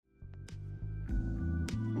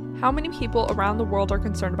How many people around the world are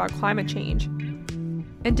concerned about climate change?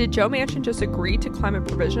 And did Joe Manchin just agree to climate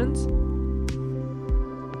provisions?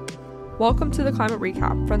 Welcome to the Climate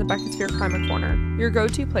Recap from the Beckisphere Climate Corner, your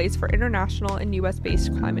go-to place for international and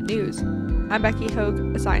US-based climate news. I'm Becky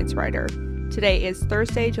Hogue, a science writer. Today is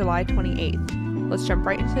Thursday, July 28th. Let's jump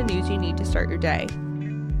right into the news you need to start your day.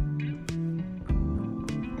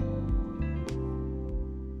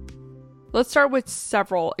 Let's start with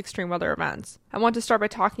several extreme weather events. I want to start by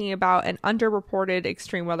talking about an underreported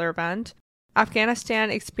extreme weather event.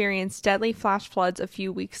 Afghanistan experienced deadly flash floods a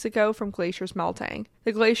few weeks ago from glaciers melting.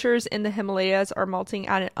 The glaciers in the Himalayas are melting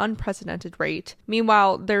at an unprecedented rate.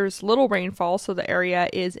 Meanwhile, there's little rainfall, so the area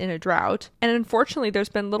is in a drought. And unfortunately, there's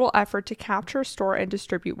been little effort to capture, store, and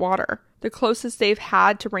distribute water. The closest they've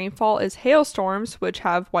had to rainfall is hailstorms, which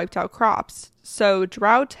have wiped out crops. So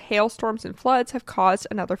drought, hailstorms, and floods have caused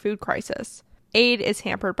another food crisis. Aid is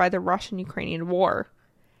hampered by the Russian-Ukrainian war.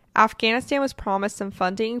 Afghanistan was promised some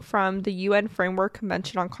funding from the UN Framework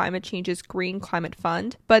Convention on Climate Change's Green Climate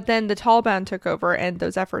Fund, but then the Taliban took over and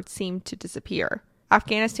those efforts seemed to disappear.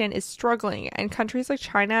 Afghanistan is struggling, and countries like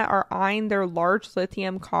China are eyeing their large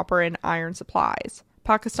lithium, copper, and iron supplies.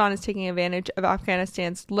 Pakistan is taking advantage of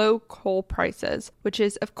Afghanistan's low coal prices, which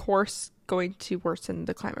is, of course, going to worsen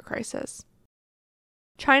the climate crisis.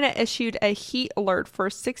 China issued a heat alert for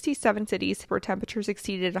 67 cities where temperatures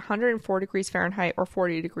exceeded 104 degrees Fahrenheit or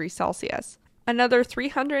 40 degrees Celsius. Another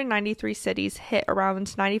 393 cities hit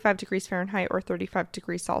around 95 degrees Fahrenheit or 35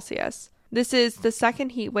 degrees Celsius. This is the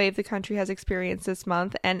second heat wave the country has experienced this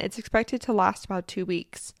month, and it's expected to last about 2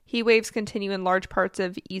 weeks. Heat waves continue in large parts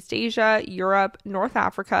of East Asia, Europe, North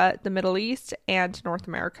Africa, the Middle East, and North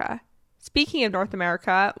America. Speaking of North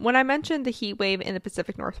America, when I mentioned the heat wave in the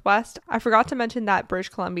Pacific Northwest, I forgot to mention that British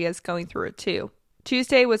Columbia is going through it too.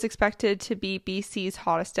 Tuesday was expected to be BC's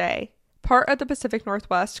hottest day. Part of the Pacific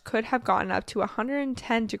Northwest could have gotten up to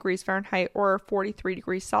 110 degrees Fahrenheit or 43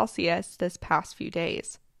 degrees Celsius this past few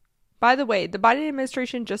days. By the way, the Biden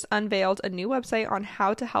administration just unveiled a new website on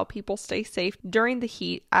how to help people stay safe during the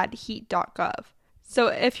heat at heat.gov. So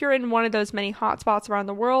if you're in one of those many hotspots around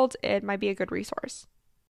the world, it might be a good resource.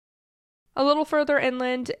 A little further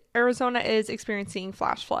inland, Arizona is experiencing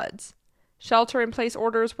flash floods. Shelter-in-place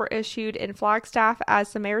orders were issued in Flagstaff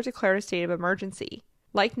as the mayor declared a state of emergency.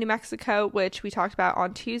 Like New Mexico, which we talked about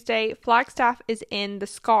on Tuesday, Flagstaff is in the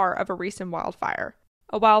scar of a recent wildfire.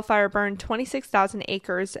 A wildfire burned 26,000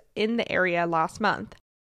 acres in the area last month.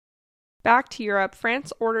 Back to Europe,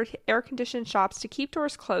 France ordered air-conditioned shops to keep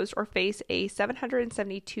doors closed or face a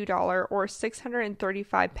 $772 or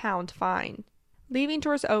 £635 fine. Leaving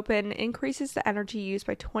doors open increases the energy used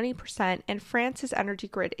by 20%, and France's energy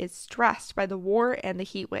grid is stressed by the war and the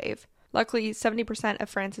heat wave. Luckily, 70% of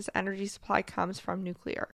France's energy supply comes from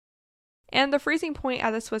nuclear. And the freezing point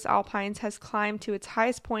at the Swiss Alpines has climbed to its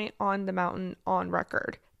highest point on the mountain on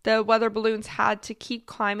record. The weather balloons had to keep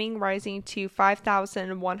climbing, rising to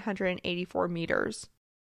 5,184 meters.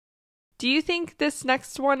 Do you think this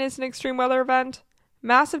next one is an extreme weather event?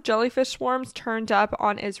 Massive jellyfish swarms turned up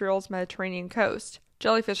on Israel's Mediterranean coast.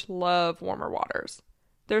 Jellyfish love warmer waters.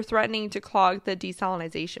 They're threatening to clog the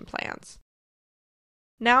desalination plants.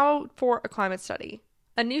 Now for a climate study.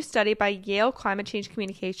 A new study by Yale Climate Change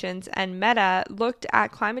Communications and Meta looked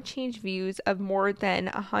at climate change views of more than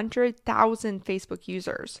 100,000 Facebook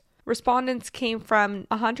users. Respondents came from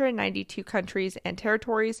 192 countries and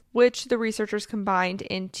territories, which the researchers combined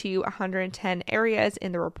into 110 areas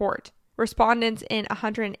in the report. Respondents in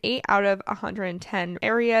 108 out of 110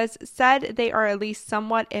 areas said they are at least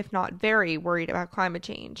somewhat, if not very, worried about climate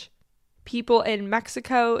change. People in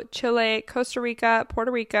Mexico, Chile, Costa Rica,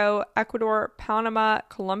 Puerto Rico, Ecuador, Panama,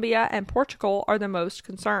 Colombia, and Portugal are the most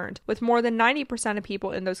concerned, with more than 90% of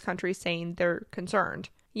people in those countries saying they're concerned.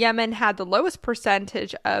 Yemen had the lowest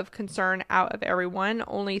percentage of concern out of everyone.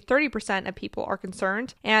 Only 30% of people are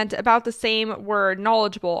concerned, and about the same were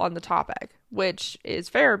knowledgeable on the topic, which is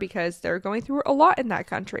fair because they're going through a lot in that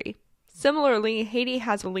country. Similarly, Haiti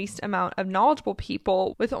has the least amount of knowledgeable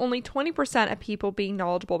people, with only 20% of people being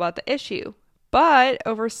knowledgeable about the issue. But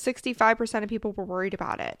over 65% of people were worried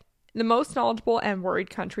about it. The most knowledgeable and worried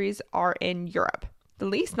countries are in Europe. The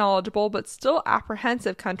least knowledgeable but still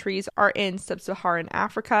apprehensive countries are in sub-Saharan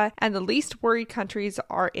Africa, and the least worried countries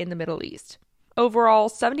are in the Middle East. Overall,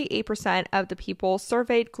 78% of the people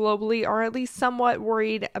surveyed globally are at least somewhat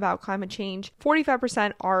worried about climate change.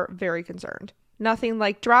 45% are very concerned. Nothing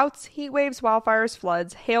like droughts, heat waves, wildfires,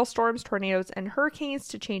 floods, hailstorms, tornadoes, and hurricanes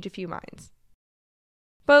to change a few minds.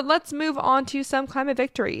 But let's move on to some climate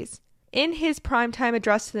victories. In his primetime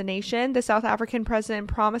address to the nation, the South African president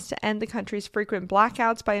promised to end the country's frequent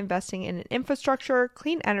blackouts by investing in infrastructure,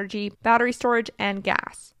 clean energy, battery storage, and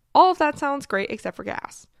gas. All of that sounds great except for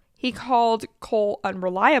gas. He called coal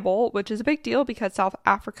unreliable, which is a big deal because South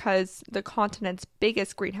Africa is the continent's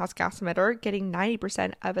biggest greenhouse gas emitter, getting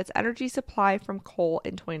 90% of its energy supply from coal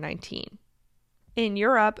in 2019. In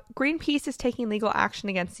Europe, Greenpeace is taking legal action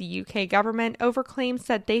against the UK government over claims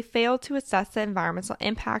that they failed to assess the environmental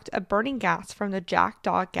impact of burning gas from the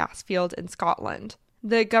Jackdaw gas field in Scotland.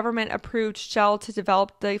 The government approved Shell to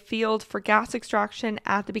develop the field for gas extraction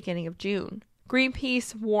at the beginning of June.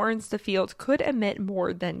 Greenpeace warns the field could emit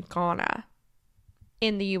more than Ghana.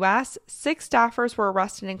 In the U.S., 6 staffers were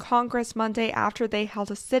arrested in Congress Monday after they held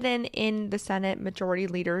a sit-in in the Senate Majority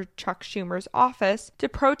Leader Chuck Schumer's office to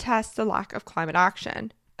protest the lack of climate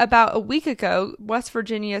action. About a week ago, West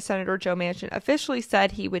Virginia Senator Joe Manchin officially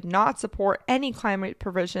said he would not support any climate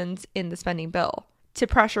provisions in the spending bill. To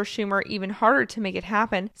pressure Schumer even harder to make it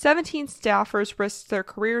happen, 17 staffers risked their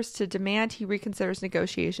careers to demand he reconsiders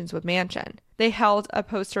negotiations with Manchin. They held a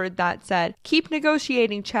poster that said, "Keep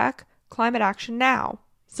negotiating, check. Climate action now."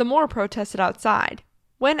 Some more protested outside.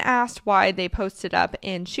 When asked why they posted up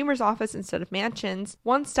in Schumer's office instead of Manchin's,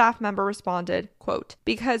 one staff member responded, quote,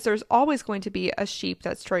 "Because there's always going to be a sheep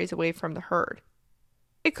that strays away from the herd."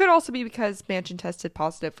 It could also be because Manchin tested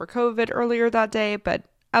positive for COVID earlier that day, but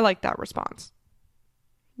I like that response.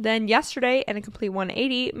 Then yesterday, in a complete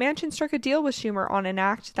 180, Manchin struck a deal with Schumer on an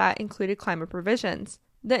act that included climate provisions.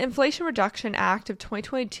 The Inflation Reduction Act of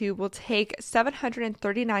 2022 will take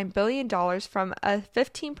 $739 billion from a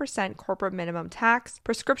 15% corporate minimum tax,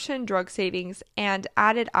 prescription drug savings, and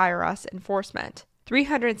added IRS enforcement.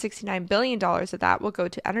 $369 billion of that will go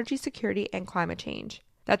to energy security and climate change.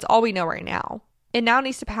 That's all we know right now. It now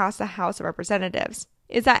needs to pass the House of Representatives.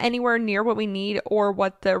 Is that anywhere near what we need or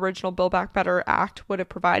what the original Build Back Better Act would have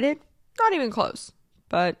provided? Not even close,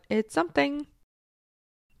 but it's something.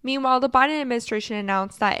 Meanwhile, the Biden administration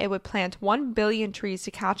announced that it would plant 1 billion trees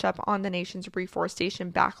to catch up on the nation's reforestation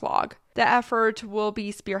backlog. The effort will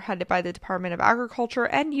be spearheaded by the Department of Agriculture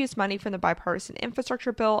and use money from the Bipartisan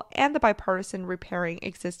Infrastructure Bill and the Bipartisan Repairing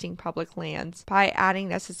Existing Public Lands by Adding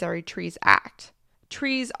Necessary Trees Act.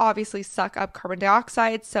 Trees obviously suck up carbon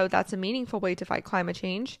dioxide, so that's a meaningful way to fight climate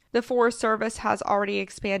change. The Forest Service has already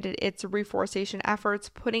expanded its reforestation efforts,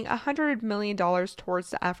 putting $100 million towards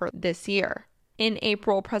the effort this year. In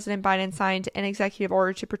April, President Biden signed an executive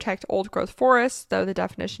order to protect old-growth forests, though the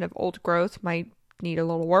definition of old growth might need a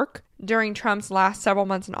little work. During Trump's last several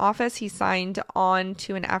months in office, he signed on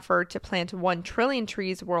to an effort to plant 1 trillion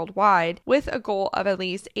trees worldwide, with a goal of at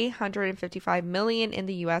least 855 million in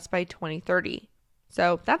the U.S. by 2030.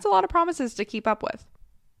 So that's a lot of promises to keep up with.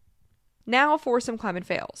 Now for some climate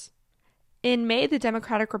fails. In May, the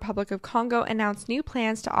Democratic Republic of Congo announced new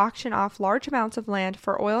plans to auction off large amounts of land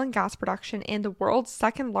for oil and gas production in the world's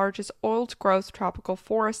second largest old-growth tropical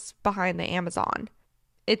forests behind the Amazon.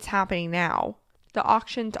 It's happening now. The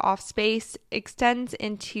auctioned off space extends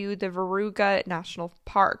into the Virunga National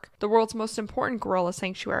Park, the world's most important gorilla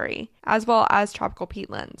sanctuary, as well as tropical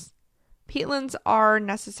peatlands. Peatlands are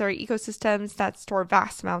necessary ecosystems that store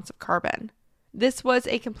vast amounts of carbon. This was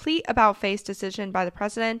a complete about-face decision by the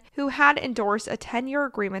president, who had endorsed a 10-year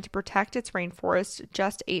agreement to protect its rainforest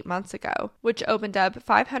just 8 months ago, which opened up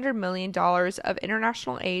 $500 million of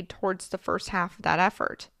international aid towards the first half of that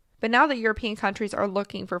effort. But now that European countries are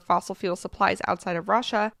looking for fossil fuel supplies outside of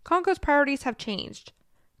Russia, Congo's priorities have changed.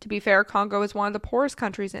 To be fair, Congo is one of the poorest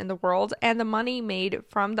countries in the world, and the money made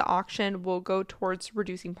from the auction will go towards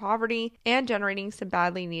reducing poverty and generating some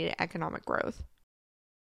badly needed economic growth.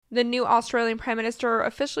 The new Australian Prime Minister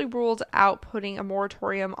officially ruled out putting a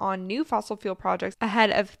moratorium on new fossil fuel projects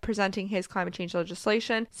ahead of presenting his climate change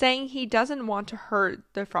legislation, saying he doesn't want to hurt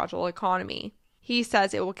the fragile economy. He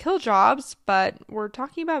says it will kill jobs, but we're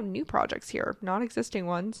talking about new projects here, not existing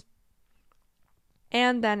ones.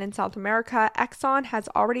 And then in South America, Exxon has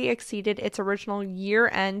already exceeded its original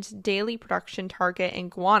year-end daily production target in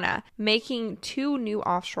Guyana, making 2 new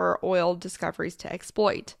offshore oil discoveries to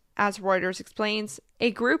exploit. As Reuters explains,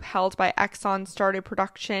 a group held by Exxon started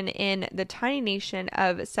production in the tiny nation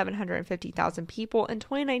of 750,000 people in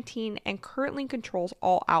 2019 and currently controls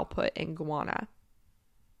all output in Guyana.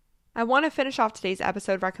 I want to finish off today's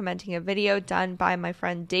episode recommending a video done by my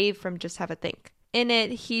friend Dave from Just Have a Think. In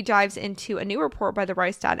it, he dives into a new report by the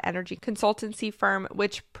Rystad Energy consultancy firm,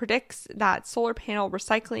 which predicts that solar panel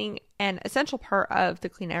recycling, an essential part of the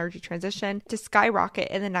clean energy transition, to skyrocket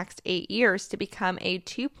in the next 8 years to become a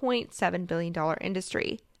 $2.7 billion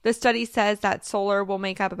industry. The study says that solar will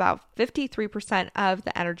make up about 53% of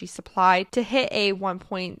the energy supply to hit a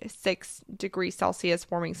 1.6 degrees Celsius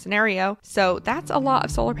warming scenario, so that's a lot of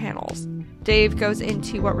solar panels. Dave goes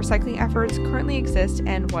into what recycling efforts currently exist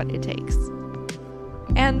and what it takes.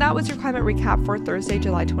 And that was your climate recap for Thursday,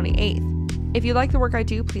 July 28th. If you like the work I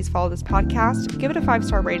do, please follow this podcast, give it a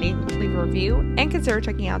 5-star rating, leave a review, and consider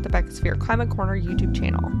checking out the Beckosphere Climate Corner YouTube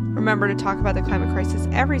channel. Remember to talk about the climate crisis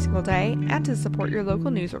every single day and to support your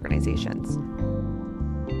local news organizations.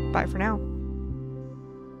 Bye for now.